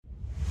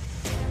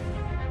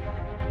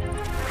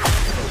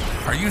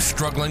Are you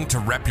struggling to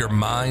wrap your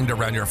mind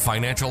around your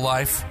financial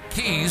life?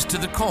 Keys to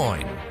the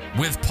Coin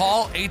with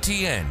Paul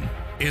Etienne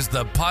is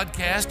the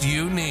podcast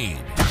you need.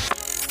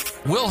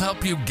 We'll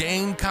help you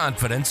gain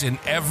confidence in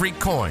every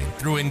coin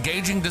through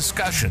engaging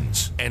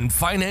discussions and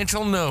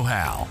financial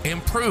know-how.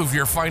 Improve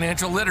your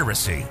financial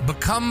literacy,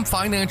 become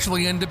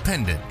financially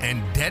independent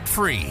and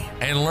debt-free,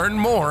 and learn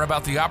more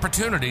about the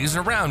opportunities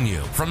around you,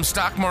 from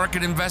stock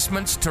market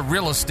investments to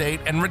real estate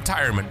and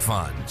retirement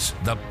funds.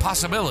 The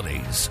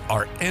possibilities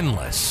are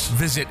endless.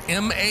 Visit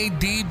madbu.com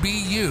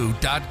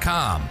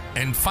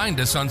and find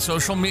us on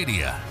social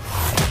media.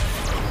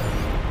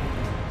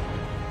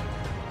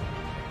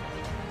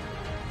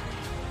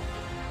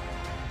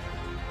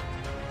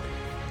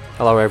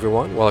 Hello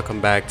everyone, welcome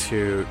back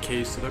to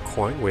Keys to the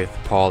Coin with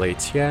Paul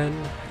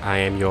Etienne. I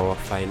am your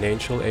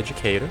financial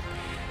educator,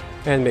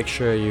 and make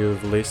sure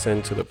you've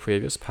listened to the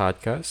previous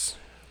podcast.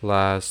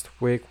 Last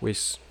week,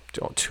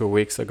 2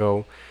 weeks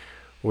ago,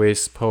 we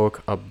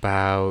spoke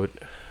about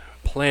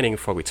planning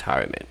for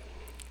retirement.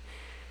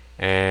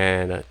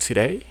 And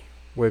today,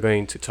 we're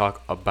going to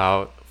talk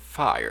about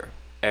FIRE,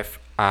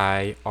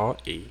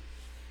 F-I-R-E.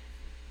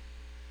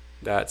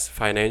 That's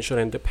Financial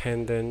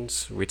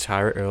Independence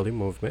Retire Early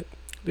Movement.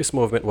 This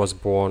movement was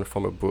born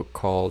from a book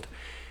called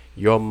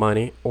Your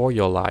Money or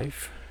Your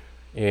Life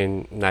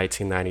in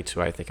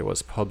 1992. I think it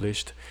was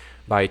published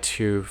by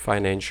two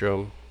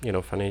financial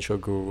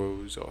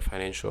gurus or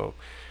financial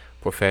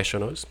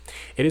professionals.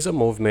 It is a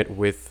movement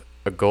with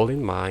a goal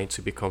in mind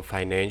to become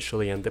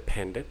financially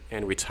independent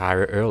and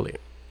retire early.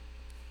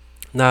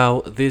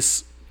 Now,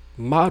 this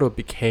motto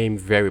became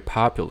very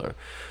popular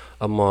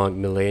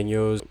among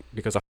millennials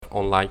because of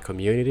online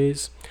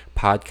communities,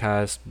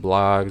 podcasts,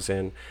 blogs,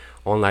 and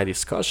online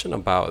discussion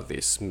about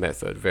this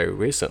method very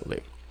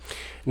recently.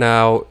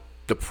 Now,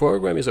 the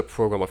program is a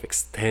program of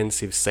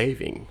extensive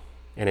saving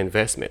and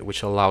investment,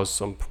 which allows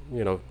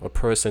a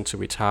person to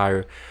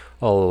retire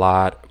a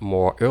lot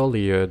more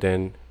earlier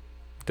than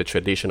the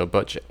traditional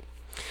budget.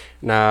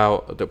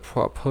 Now, the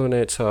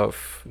proponents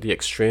of the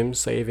extreme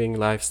saving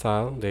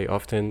lifestyle, they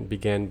often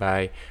begin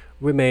by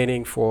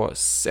remaining for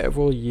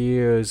several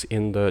years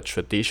in the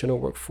traditional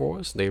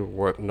workforce. They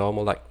work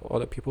normal like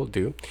other people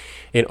do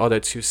in order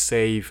to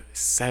save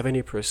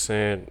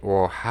 70%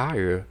 or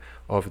higher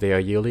of their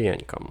yearly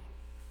income.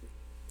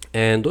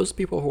 And those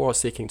people who are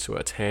seeking to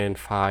attain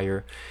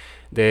FIRE,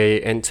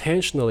 they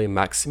intentionally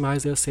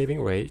maximize their saving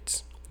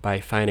rates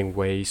by finding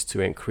ways to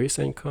increase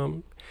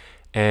income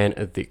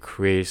and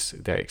decrease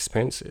their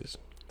expenses.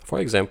 For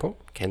example,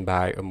 can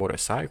buy a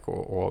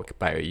motorcycle or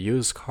buy a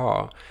used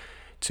car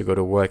to go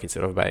to work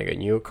instead of buying a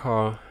new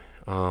car.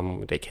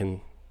 They can,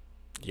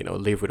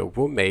 live with a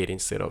roommate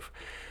instead of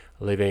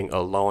living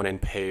alone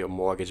and pay a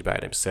mortgage by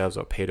themselves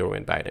or pay the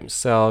rent by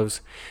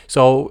themselves.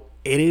 So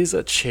it is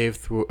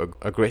achieved through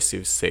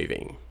aggressive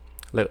saving.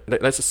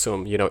 Let's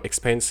assume,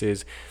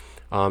 expenses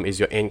is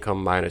your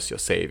income minus your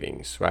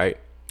savings, right?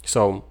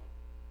 So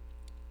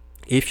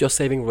if your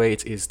saving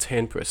rate is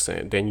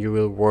 10%, then you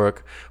will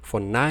work for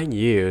 9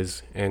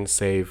 years and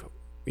save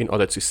in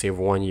order to save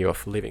 1 year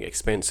of living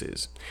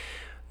expenses.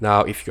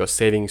 Now, if your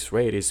savings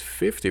rate is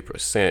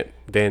 50%,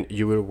 then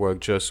you will work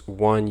just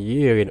 1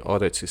 year in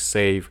order to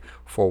save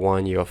for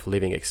 1 year of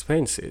living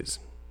expenses.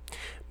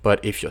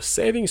 But if your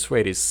savings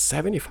rate is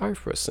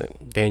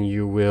 75%, then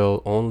you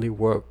will only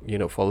work,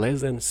 for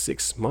less than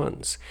 6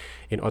 months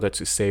in order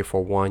to save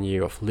for 1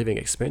 year of living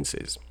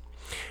expenses.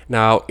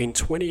 Now, in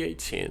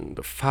 2018,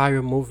 the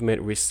FIRE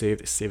movement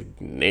received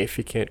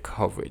significant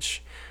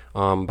coverage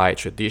by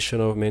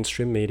traditional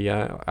mainstream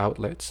media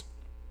outlets.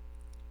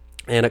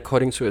 And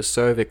according to a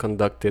survey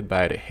conducted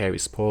by the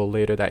Harris Poll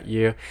later that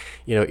year,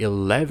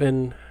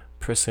 11%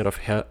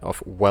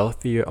 of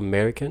wealthier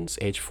Americans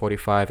aged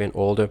 45 and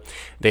older,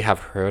 they have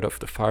heard of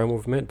the FIRE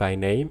movement by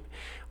name,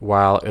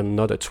 while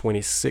another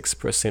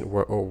 26%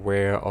 were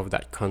aware of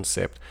that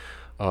concept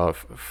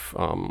of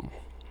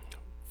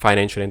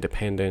financial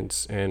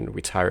independence and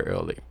retire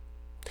early.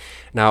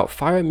 Now,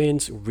 FIRE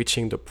means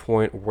reaching the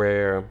point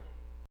where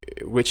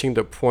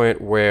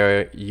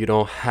you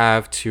don't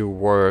have to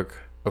work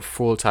a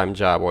full-time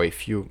job, or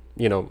if you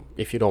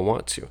don't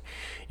want to,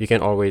 you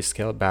can always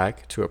scale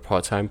back to a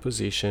part-time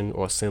position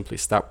or simply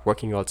stop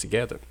working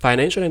altogether.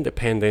 Financial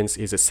independence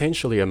is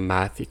essentially a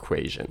math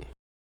equation.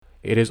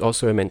 It is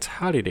also a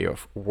mentality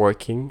of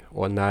working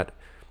or not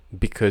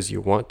because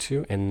you want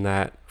to and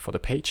not for the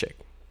paycheck.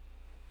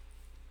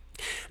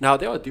 Now,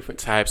 there are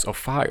different types of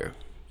FIRE.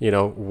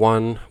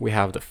 One, we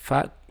have the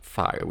FAT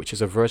FIRE, which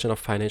is a version of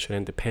financial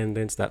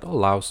independence that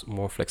allows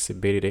more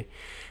flexibility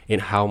in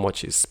how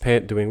much is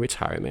spent during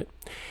retirement.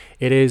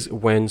 It is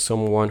when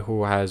someone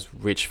who has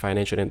reached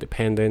financial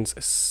independence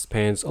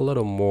spends a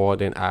little more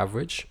than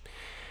average.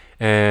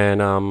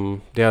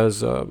 And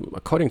there's,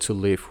 according to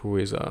Leaf, who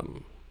is a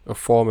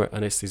former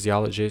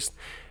anesthesiologist,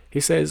 he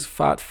says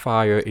FAT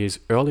FIRE is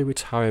early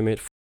retirement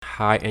for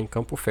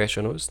high-income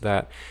professionals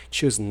that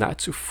choose not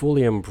to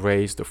fully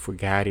embrace the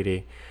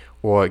frugality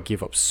or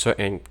give up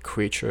certain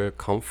creature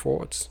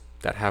comforts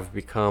that have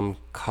become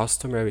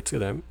customary to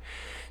them.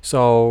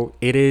 So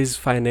it is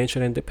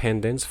financial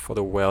independence for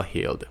the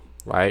well-heeled,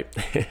 right?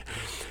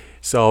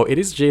 So it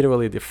is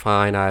generally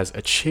defined as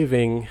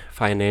achieving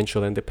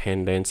financial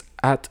independence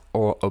at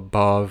or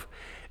above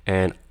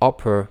an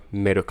upper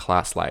middle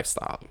class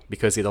lifestyle,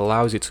 because it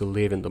allows you to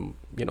live in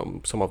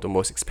the, some of the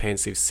most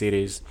expensive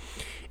cities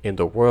in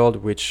the world,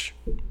 which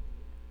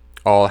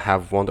all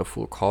have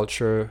wonderful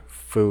culture,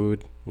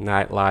 food,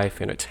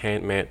 nightlife,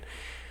 entertainment,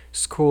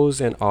 schools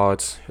and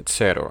arts,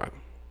 etc.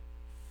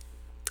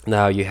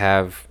 Now you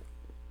have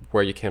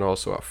where you can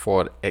also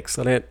afford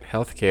excellent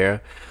healthcare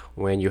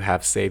when you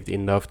have saved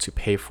enough to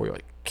pay for your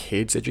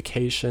kids'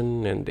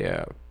 education and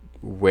their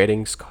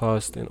weddings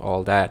cost and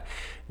all that.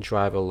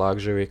 Drive a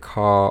luxury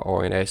car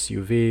or an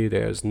SUV.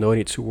 There's no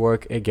need to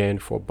work again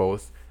for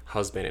both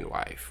husband and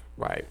wife,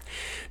 right?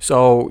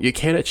 So you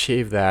can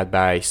achieve that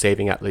by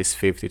saving at least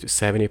 50 to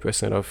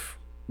 70% of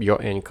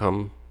your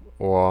income,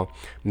 or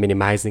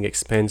minimizing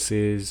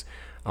expenses,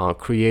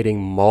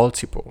 creating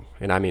multiple,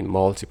 and I mean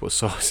multiple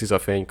sources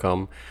of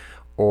income,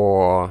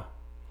 or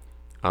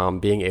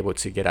being able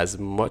to get as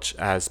much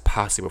as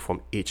possible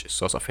from each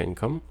source of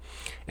income,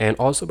 and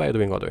also by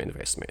doing other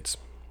investments.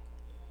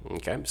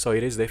 Okay, so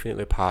it is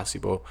definitely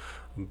possible.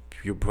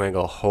 You bring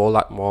a whole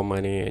lot more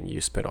money and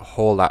you spend a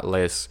whole lot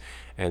less,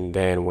 and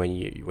then when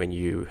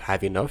you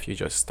have enough, you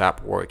just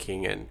stop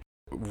working and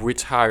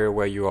retire,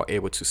 where you are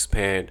able to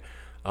spend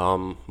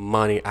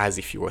money as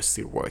if you were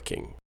still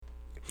working.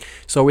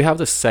 So we have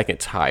the second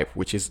type,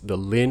 which is the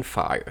lean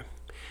fire.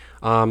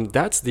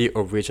 That's the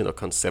original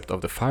concept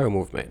of the fire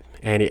movement,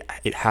 and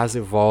it has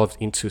evolved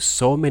into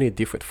so many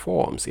different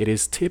forms. It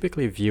is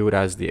typically viewed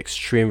as the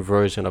extreme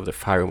version of the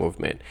fire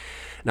movement.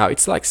 Now,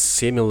 it's like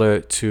similar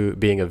to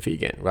being a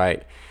vegan,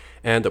 right?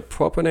 And the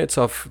proponents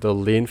of the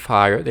lean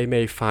fire, they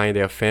may find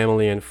their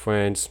family and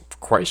friends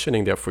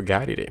questioning their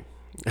frugality.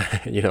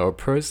 A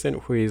person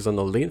who is on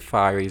the lean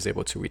fire is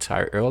able to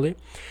retire early,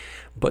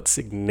 but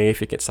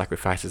significant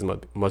sacrifices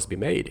must be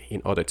made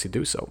in order to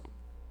do so.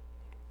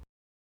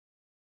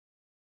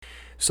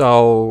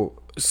 So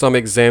some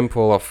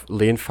example of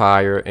lean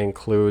fire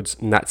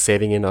includes not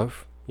saving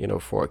enough,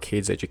 for a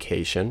kid's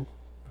education,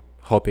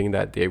 hoping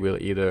that they will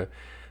either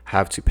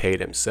have to pay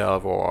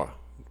themselves or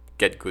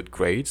get good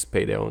grades,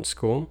 pay their own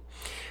school,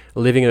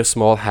 living in a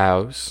small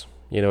house,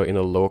 in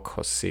a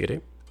low-cost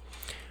city.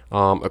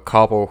 A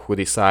couple who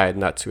decide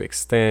not to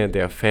extend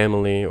their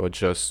family, or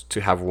just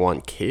to have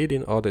one kid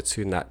in order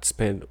to not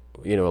spend,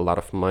 a lot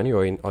of money,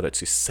 or in order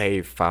to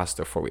save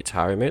faster for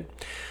retirement.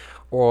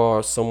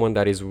 Or someone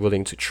that is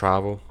willing to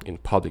travel in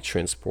public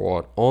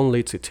transport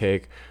only to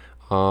take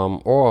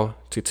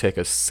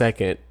a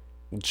second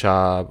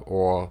job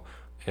or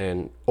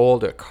an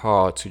older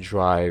car to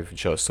drive,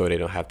 just so they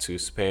don't have to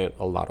spend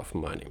a lot of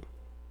money.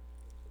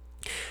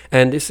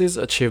 And this is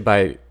achieved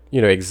by,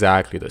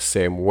 exactly the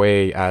same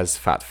way as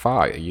fat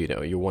fire.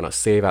 You want to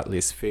save at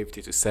least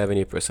 50 to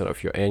 70%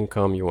 of your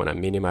income. You want to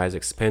minimize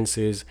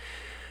expenses.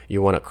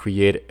 You want to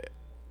create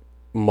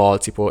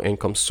multiple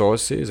income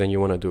sources, and you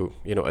want to do,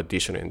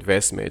 additional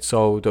investment.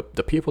 So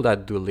the people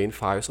that do lean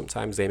fire,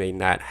 sometimes they may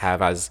not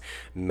have as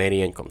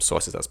many income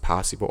sources as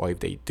possible, or if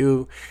they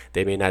do,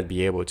 they may not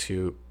be able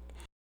to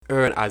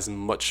earn as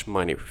much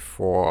money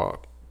for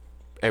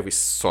every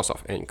source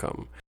of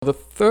income. The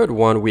third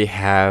one, we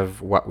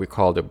have what we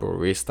call the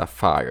barista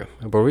fire.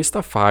 A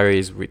barista fire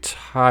is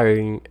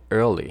retiring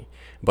early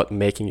but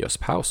making your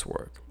spouse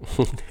work.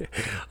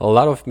 A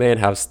lot of men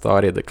have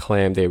started to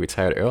claim they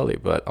retired early,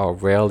 but are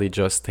rarely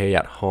just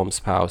stay-at-home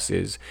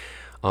spouses,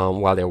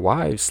 while their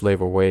wives slave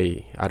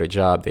away at a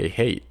job they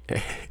hate.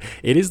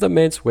 It is the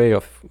men's way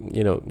of,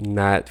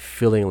 not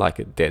feeling like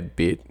a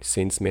deadbeat,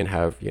 since men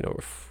have,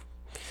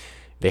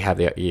 they have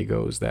their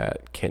egos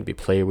that can be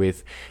played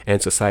with,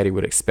 and society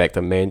would expect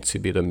a man to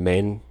be the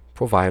main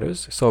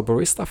providers. So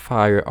barista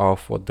fire are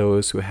for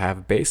those who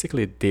have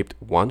basically dipped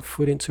one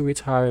foot into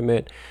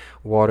retirement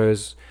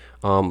waters,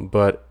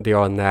 but they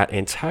are not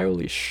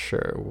entirely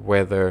sure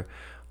whether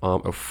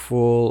a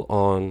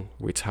full-on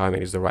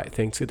retirement is the right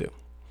thing to do.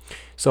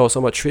 So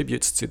some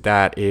attributes to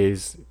that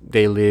is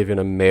they live in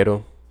a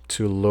middle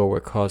to lower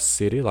cost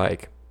city,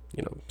 like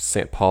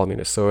St. Paul,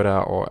 Minnesota,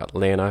 or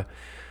Atlanta,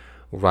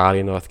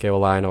 Raleigh, North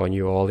Carolina, or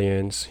New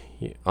Orleans.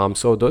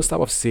 So those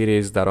type of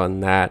cities that are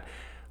not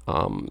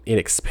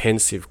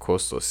inexpensive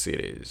coastal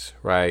cities,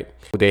 right?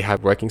 They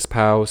have working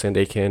spouse, and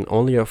they can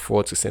only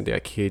afford to send their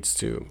kids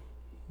to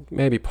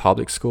maybe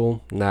public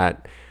school,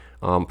 not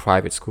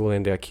private school,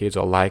 and their kids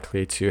are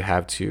likely to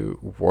have to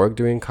work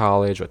during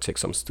college or take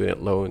some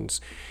student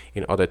loans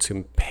in order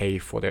to pay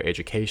for their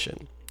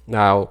education.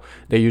 Now,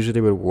 they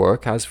usually will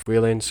work as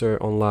freelancer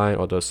online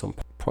or do some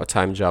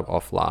part-time job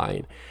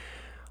offline,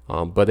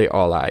 but they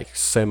are like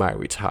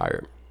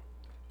semi-retired.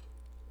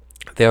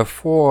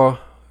 Therefore,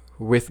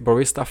 with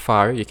barista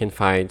fire, you can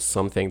find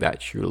something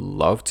that you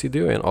love to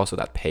do and also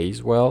that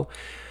pays well,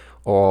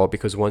 or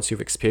because once you've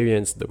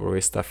experienced the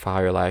barista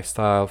fire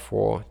lifestyle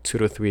for 2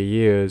 to 3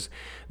 years,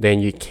 then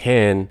you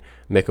can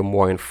make a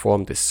more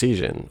informed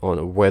decision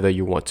on whether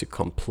you want to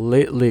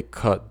completely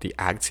cut the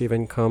active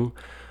income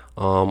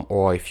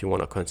or if you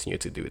want to continue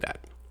to do that.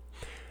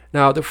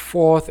 Now, the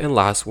fourth and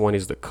last one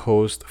is the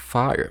Coast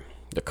Fire.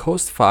 The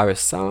Coast Fire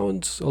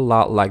sounds a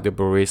lot like the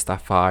Barista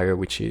Fire,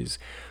 which is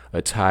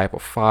a type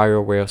of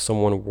fire where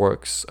someone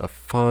works a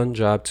fun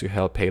job to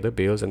help pay the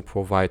bills and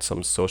provide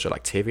some social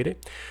activity.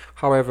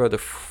 However, the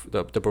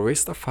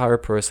Barista Fire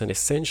person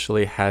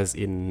essentially has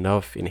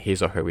enough in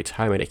his or her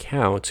retirement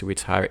account to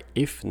retire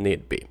if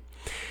need be.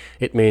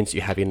 It means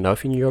you have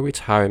enough in your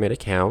retirement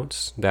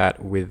accounts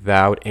that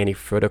without any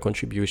further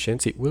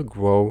contributions, it will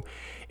grow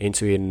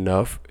into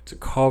enough to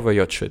cover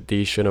your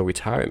traditional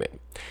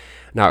retirement.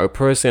 Now, a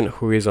person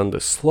who is on the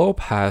slow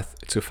path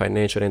to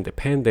financial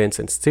independence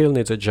and still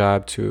needs a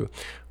job to,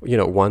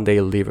 one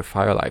day live a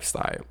fire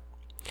lifestyle.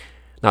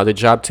 Now, the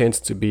job tends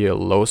to be a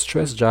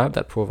low-stress job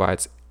that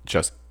provides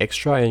just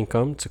extra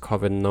income to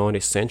cover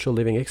non-essential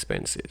living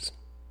expenses.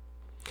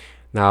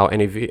 Now,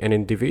 an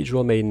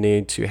individual may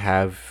need to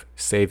have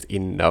saved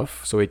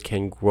enough so it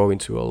can grow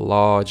into a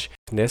large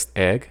nest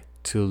egg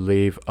to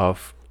live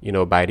off,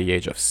 by the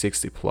age of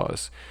 60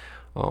 plus,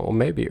 or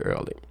maybe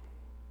early.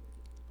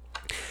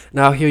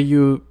 Now, here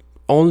you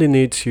only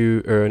need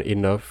to earn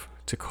enough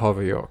to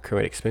cover your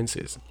current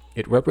expenses.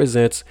 It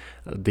represents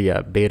the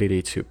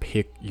ability to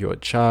pick your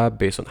job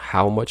based on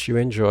how much you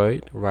enjoy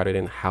it rather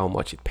than how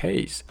much it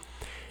pays.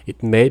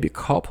 It may be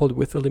coupled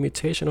with a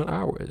limitation on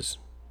hours.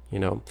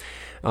 The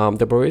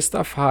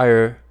Barista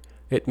Fire,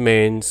 it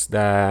means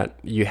that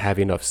you have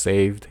enough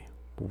saved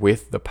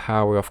with the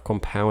power of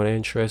compound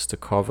interest to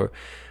cover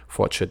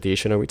for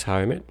traditional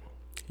retirement.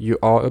 You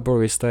are a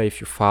barista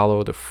if you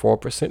follow the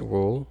 4%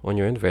 rule on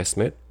your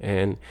investment,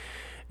 and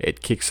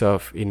it kicks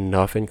off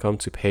enough income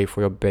to pay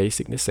for your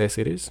basic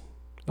necessities.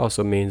 It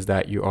also means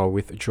that you are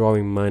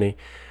withdrawing money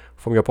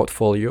from your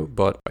portfolio,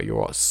 but you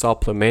are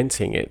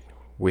supplementing it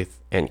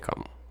with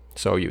income.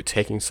 So you're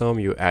taking some,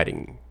 you're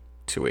adding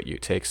to it. You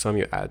take some,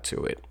 you add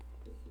to it.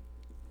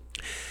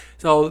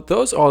 So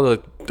those are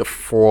the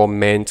four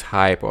main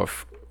type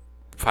of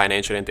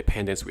financial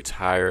independence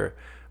retire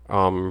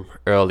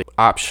early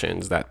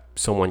options that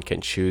someone can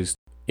choose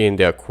in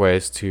their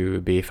quest to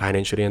be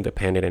financially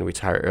independent and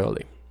retire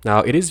early.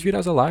 Now, it is viewed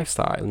as a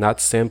lifestyle, not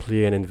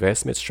simply an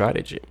investment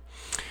strategy.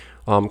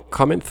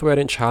 Common thread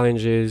and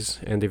challenges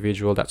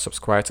individuals that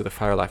subscribe to the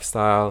FIRE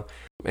lifestyle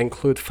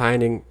include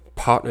finding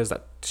partners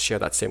that share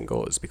that same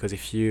goals, because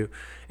if you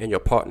and your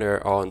partner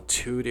are on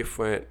two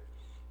different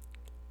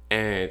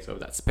ends of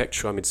that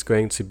spectrum, it's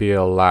going to be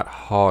a lot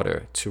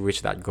harder to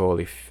reach that goal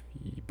if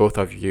both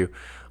of you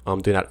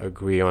do not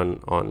agree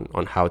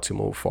on how to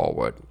move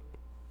forward.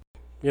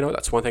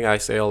 That's one thing I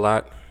say a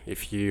lot.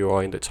 If you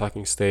are in the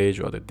talking stage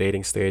or the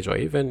dating stage, or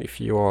even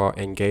if you are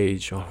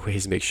engaged,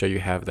 always make sure you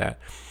have that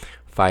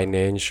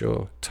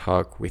financial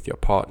talk with your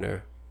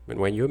partner. And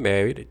when you're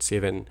married, it's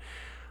even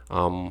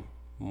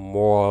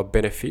more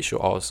beneficial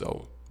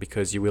also,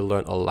 because you will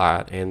learn a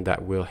lot and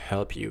that will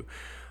help you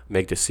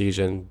make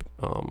decisions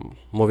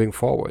moving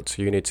forward.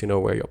 So you need to know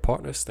where your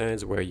partner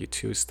stands, where you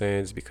two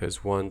stands,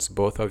 because once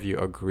both of you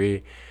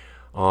agree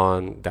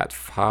on that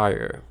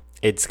FIRE,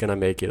 it's going to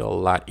make it a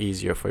lot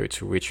easier for you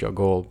to reach your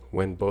goal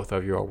when both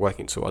of you are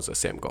working towards the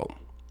same goal.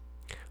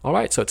 All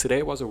right, so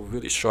today was a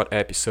really short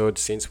episode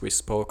since we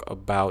spoke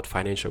about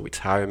financial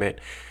retirement.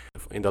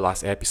 In the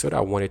last episode, I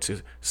wanted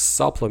to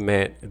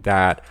supplement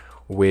that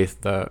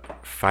with the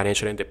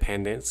financial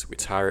independence,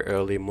 retire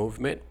early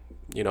movement,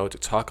 to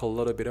talk a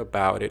little bit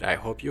about it. I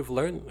hope you've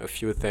learned a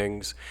few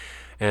things,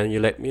 and you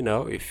let me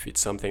know if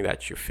it's something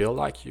that you feel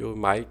like you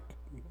might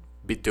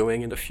be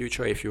doing in the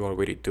future. If you're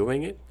already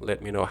doing it,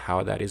 let me know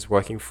how that is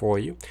working for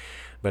you.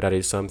 But that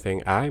is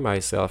something I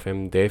myself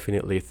am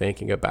definitely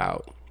thinking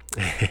about.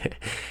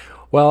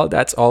 Well,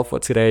 that's all for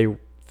today.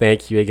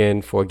 Thank you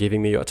again for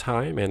giving me your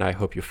time, and I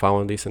hope you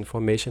found this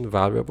information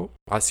valuable.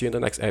 I'll see you in the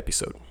next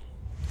episode.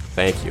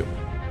 Thank you.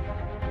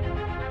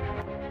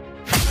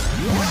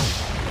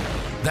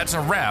 That's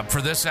a wrap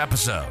for this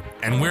episode,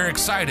 and we're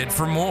excited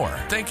for more.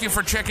 Thank you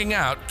for checking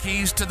out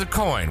Keys to the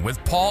Coin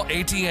with Paul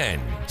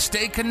Etienne.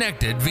 Stay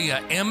connected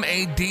via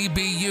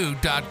madbu.com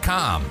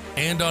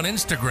and on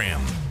Instagram,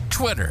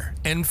 Twitter,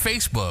 and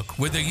Facebook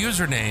with the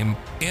username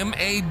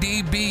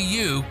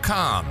MADBUcom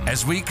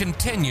as we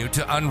continue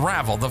to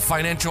unravel the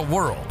financial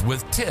world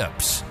with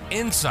tips,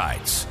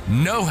 insights,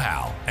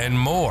 know-how, and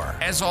more.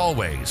 As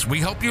always, we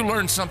hope you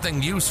learned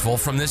something useful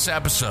from this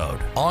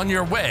episode on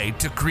your way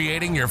to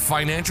creating your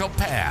financial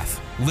path,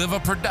 live a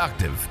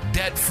productive,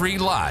 debt-free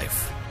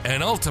life,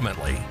 and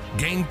ultimately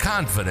gain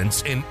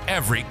confidence in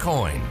every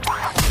coin.